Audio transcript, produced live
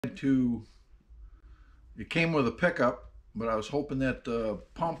to, it came with a pickup, but I was hoping that the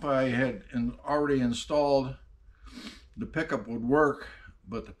pump I had already installed, the pickup would work,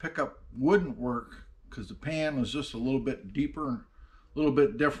 but the pickup wouldn't work because the pan was just a little bit deeper, a little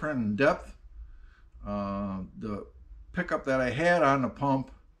bit different in depth. The pickup that I had on the pump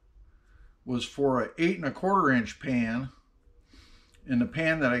was for an 8 1/4 inch pan, and the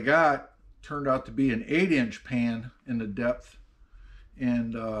pan that I got turned out to be an 8-inch pan in the depth,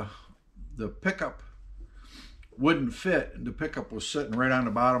 and the pickup wouldn't fit. The pickup was sitting right on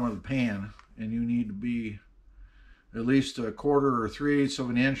the bottom of the pan, and you need to be at least 1/4 or 3/8 of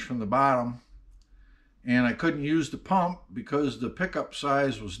an inch from the bottom. And I couldn't use the pump because the pickup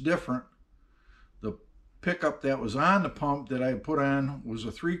size was different. The pickup that was on the pump that I put on was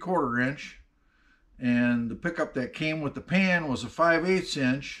a 3/4 inch, and the pickup that came with the pan was a 5/8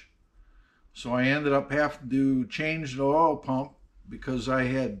 inch. So I ended up having to change the oil pump because I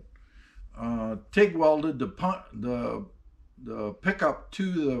had TIG welded the pickup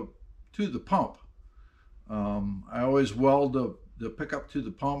to the pump. I always weld the pickup to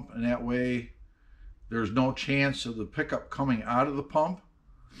the pump, and that way there's no chance of the pickup coming out of the pump.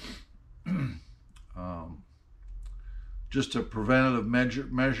 Just a preventative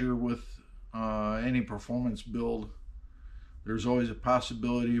measure with any performance build. There's always a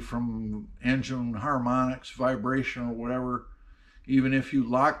possibility from engine harmonics, vibration, or whatever. Even if you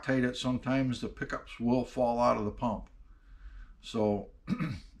Loctite it, sometimes the pickups will fall out of the pump. So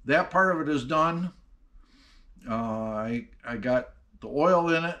that part of it is done. I got the oil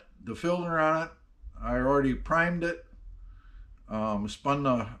in it, the filter on it. I already primed it, spun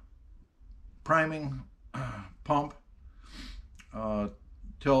the priming pump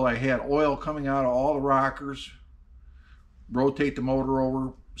till I had oil coming out of all the rockers. Rotate the motor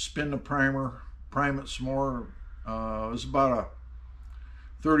over, spin the primer, prime it some more. It was about a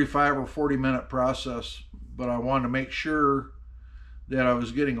 35 or 40 minute process, but I wanted to make sure that I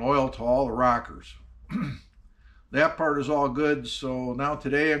was getting oil to all the rockers. That part is all good. So now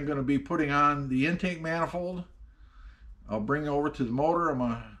today I'm going to be putting on the intake manifold. I'll bring it over to the motor. I'm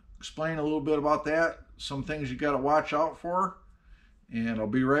going to explain a little bit about that, some things you got to watch out for, and I'll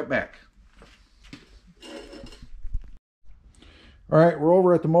be right back. All right, we're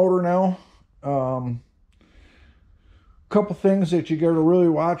over at the motor now. Couple things that you got to really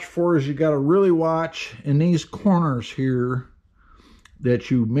watch for is you got to really watch in these corners here that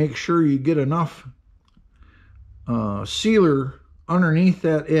you make sure you get enough sealer underneath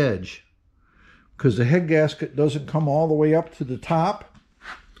that edge, because the head gasket doesn't come all the way up to the top.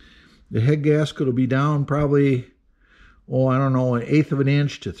 The head gasket will be down probably, oh, I don't know, 1/8 of an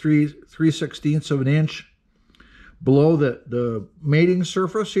inch to 3/16 of an inch below the mating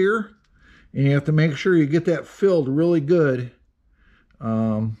surface here, and you have to make sure you get that filled really good.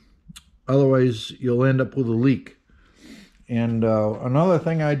 Otherwise you'll end up with a leak. And another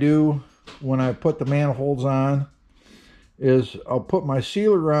thing I do when I put the manifolds on is I'll put my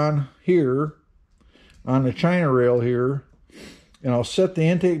sealer on here on the China rail here, and I'll set the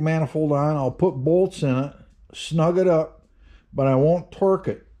intake manifold on. I'll put bolts in it, snug it up, but I won't torque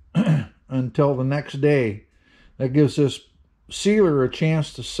it until the next day. That gives this sealer a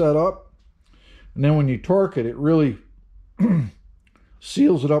chance to set up, and then when you torque it, it really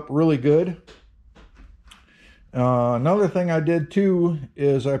seals it up really good. Another thing I did too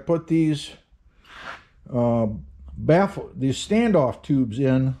is I put these standoff tubes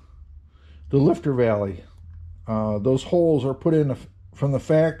in the lifter valley. Those holes are put in from the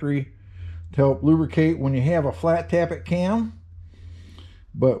factory to help lubricate when you have a flat tappet cam,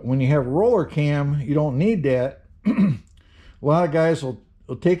 but when you have a roller cam, you don't need that. A lot of guys will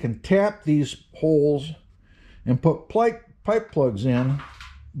take and tap these holes and put pipe plugs in,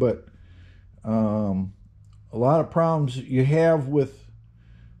 but a lot of problems you have with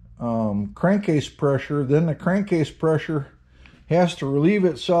crankcase pressure. Then the crankcase pressure has to relieve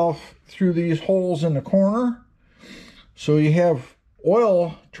itself through these holes in the corner, so you have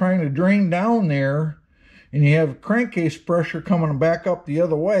oil trying to drain down there, and you have crankcase pressure coming back up the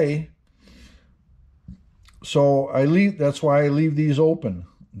other way. So that's why I leave these open.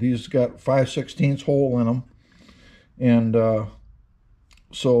 These got 5/16 hole in them, and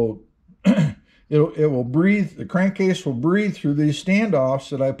so it will breathe. The crankcase will breathe through these standoffs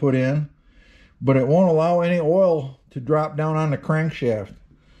that I put in, but it won't allow any oil to drop down on the crankshaft.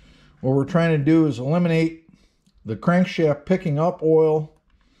 What we're trying to do is eliminate the crankshaft picking up oil.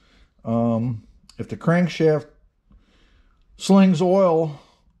 If the crankshaft slings oil,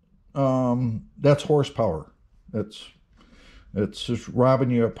 that's horsepower. It's just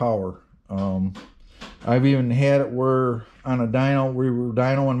robbing you of power. I've even had it where on a dyno. We were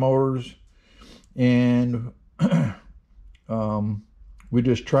dynoing motors, and we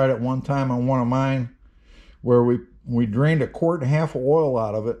just tried it one time on one of mine, where we drained 1.5 quarts of oil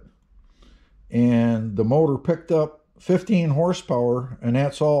out of it, and the motor picked up 15 horsepower, and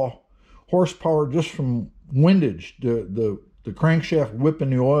that's all horsepower just from windage, the crankshaft whipping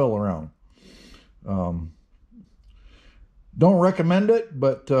the oil around. Don't recommend it,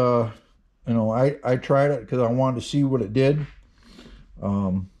 but you know, I tried it because I wanted to see what it did.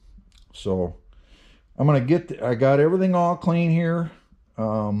 So I'm gonna I got everything all clean here.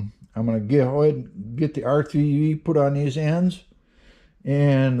 I'm gonna go ahead and get the R3V put on these ends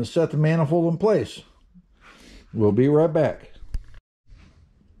and set the manifold in place. We'll be right back.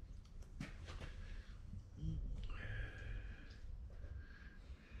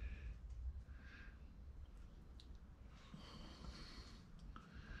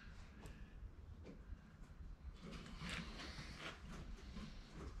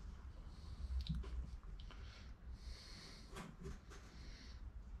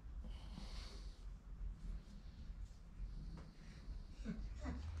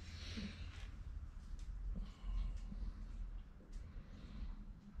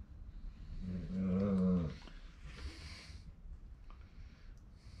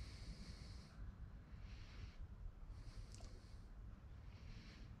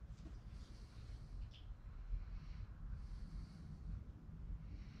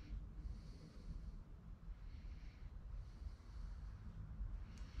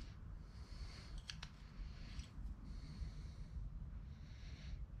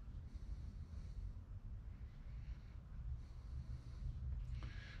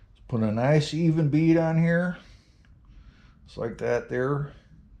 Put a nice even bead on here, just like that there,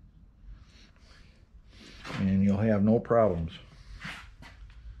 and you'll have no problems.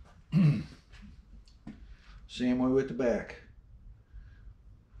 Same way with the back.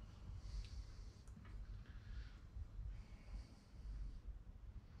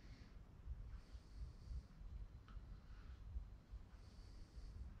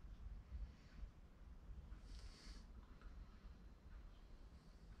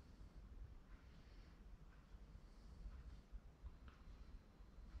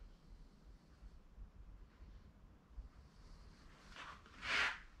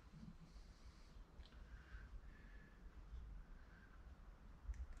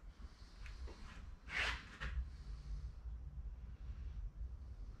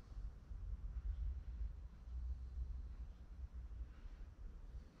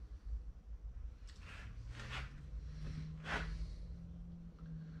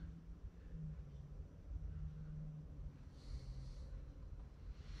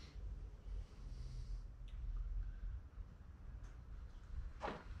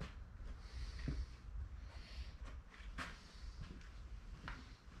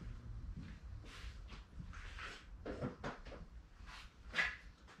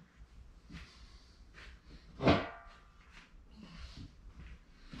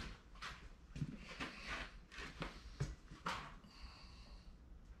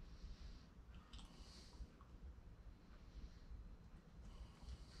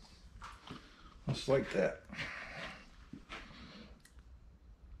 Just like that.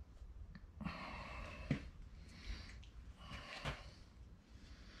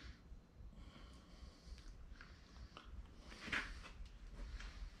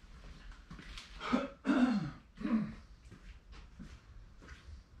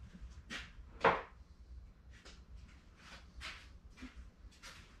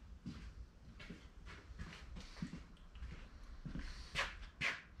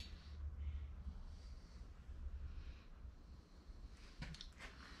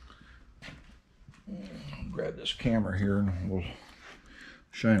 Grab this camera here and we'll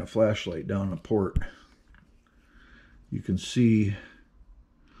shine a flashlight down the port. You can see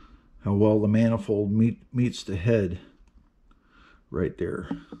how well the manifold meets the head right there.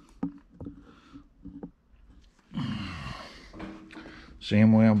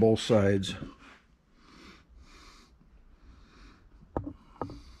 Same way on both sides.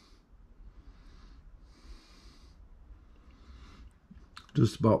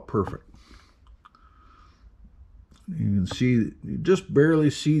 Just about perfect. You can see, you just barely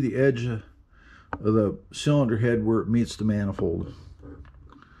see the edge of the cylinder head where it meets the manifold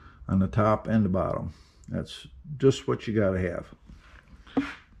on the top and the bottom. That's just what you got to have.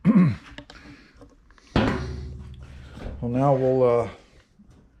 Well, now we'll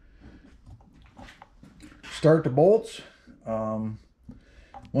start the bolts. One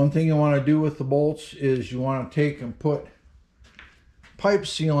thing you want to do with the bolts is you want to take and put pipe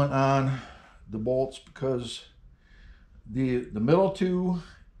sealant on the bolts, because the middle two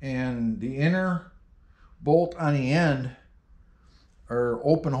and the inner bolt on the end are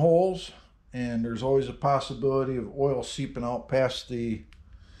open holes, and there's always a possibility of oil seeping out past the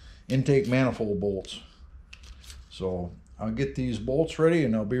intake manifold bolts. So I'll get these bolts ready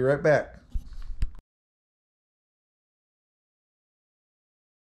and I'll be right back.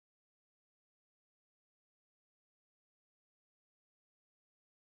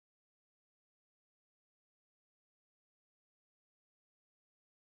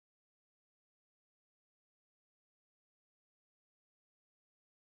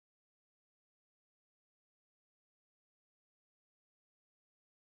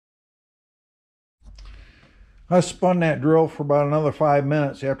 I spun that drill for about another 5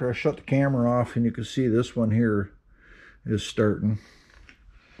 minutes after I shut the camera off, and you can see this one here is starting,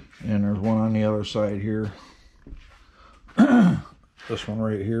 and there's one on the other side here. This one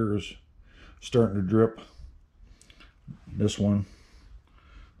right here is starting to drip. This one,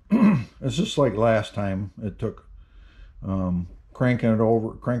 it's just like last time. It took cranking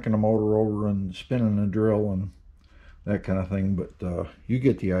the motor over and spinning the drill and that kind of thing, but you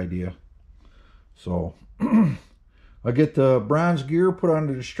get the idea. So I'll get the bronze gear put on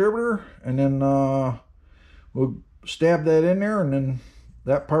the distributor, and then we'll stab that in there, and then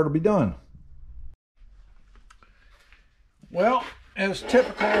that part will be done. Well, as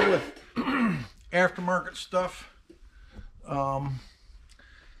typical with aftermarket stuff, the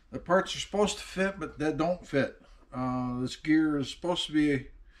parts are supposed to fit, but they don't fit. This gear is supposed to be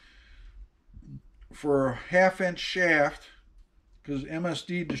for a 1/2 inch shaft, because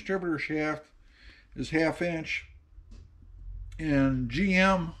MSD distributor shaft is 1/2 inch, and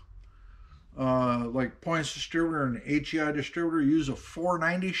GM like Points distributor and HEI distributor use a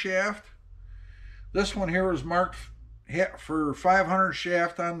 490 shaft. This one here is marked for 500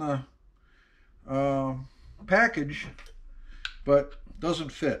 shaft on the package, but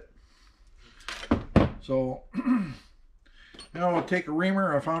doesn't fit. So now I'll take a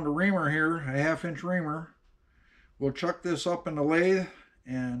reamer. I found a reamer here, a 1/2 inch reamer. We'll chuck this up in the lathe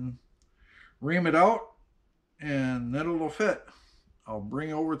and ream it out, and then it'll fit. I'll bring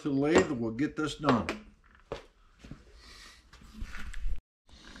it over to the lathe and we'll get this done.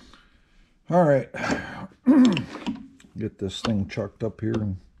 All right, get this thing chucked up here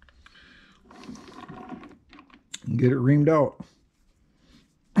and get it reamed out.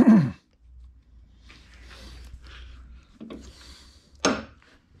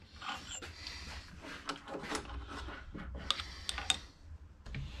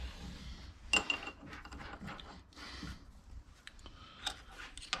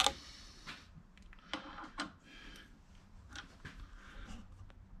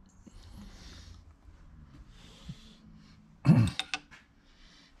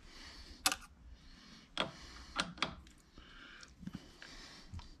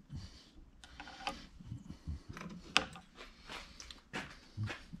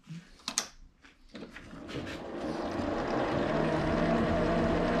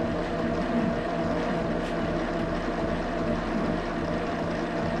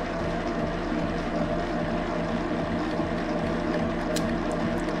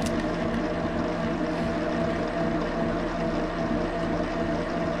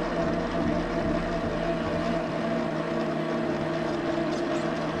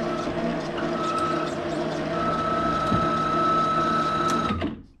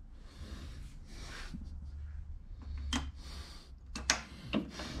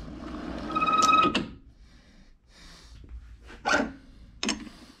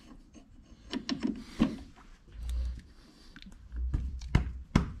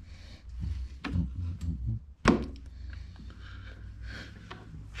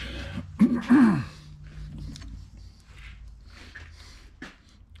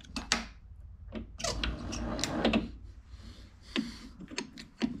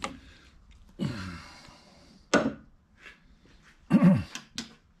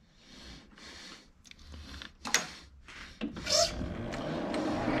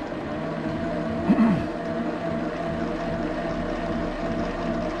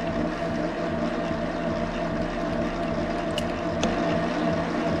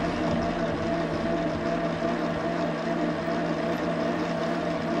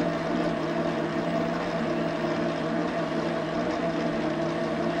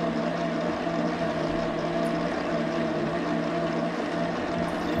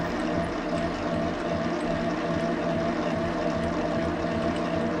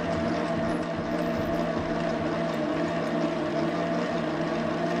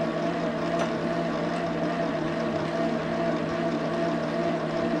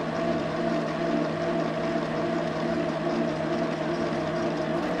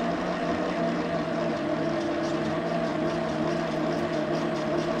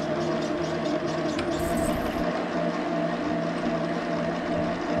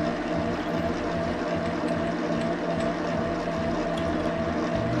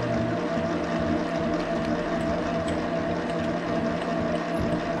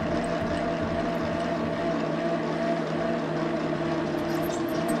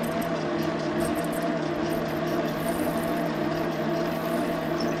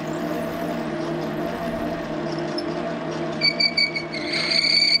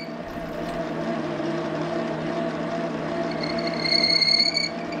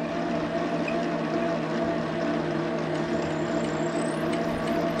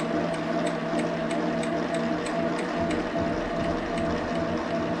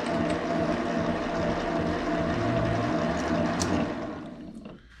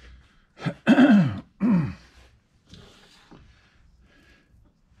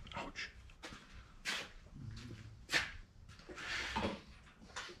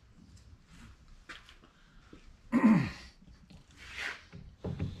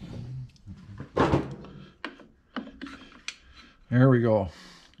 There we go,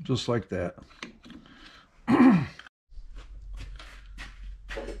 just like that. All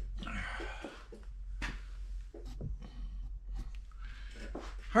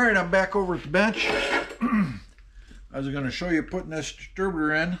right, I'm back over at the bench. I was going to show you putting this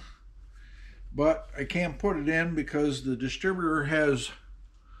distributor in, but I can't put it in because the distributor has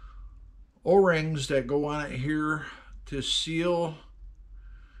O-rings that go on it here to seal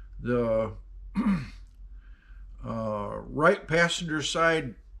the right passenger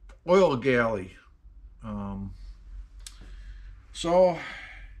side oil galley. So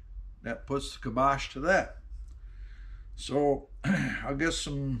that puts the kibosh to that. So I'll get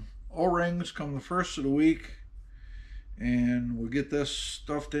some O-rings come the first of the week, and we'll get this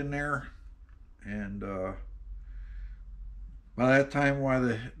stuffed in there, and by that time,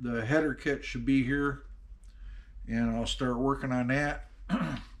 the header kit should be here, and I'll start working on that.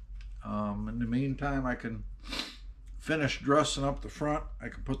 In the meantime, I can finish dressing up the front. I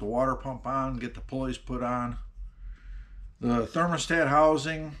can put the water pump on, get the pulleys put on. The thermostat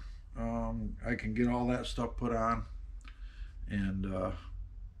housing, I can get all that stuff put on, and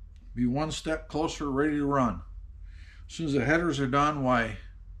be one step closer, ready to run. As soon as the headers are done, why,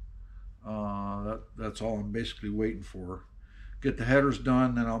 that's all I'm basically waiting for. Get the headers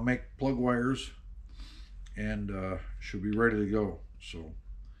done, then I'll make plug wires, and should be ready to go. So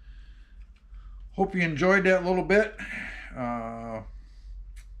hope you enjoyed that little bit.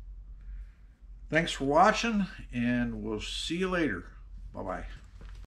 Thanks for watching, and we'll see you later. Bye-bye.